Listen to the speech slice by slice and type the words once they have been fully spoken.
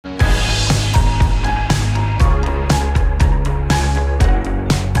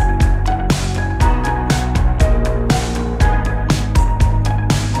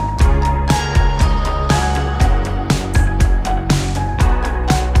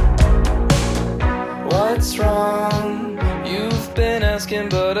asking,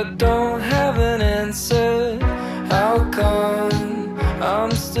 but I don't have an answer. How come I'm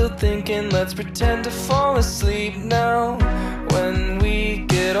still thinking, let's pretend to fall asleep now? When we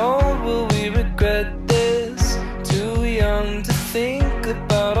get old, will we regret this? Too young to think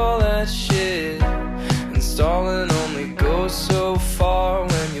about all that shit. And stalling only goes so far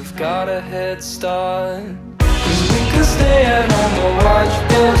when you've got a head start. 'Cause we could stay at home or watch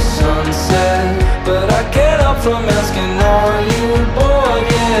the sunset, but I can't help from asking, are you bored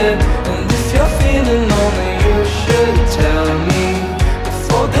yet? And if you're feeling lonely, you should tell me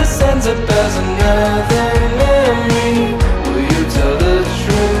before this ends up as another memory. Will you tell the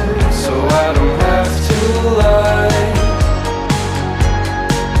truth so I don't have to lie?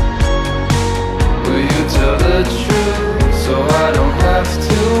 Will you tell the truth so I don't have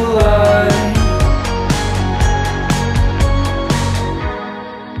to lie?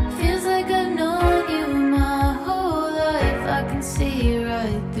 Feels like I've known you my whole life. I can see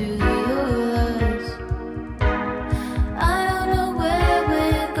right through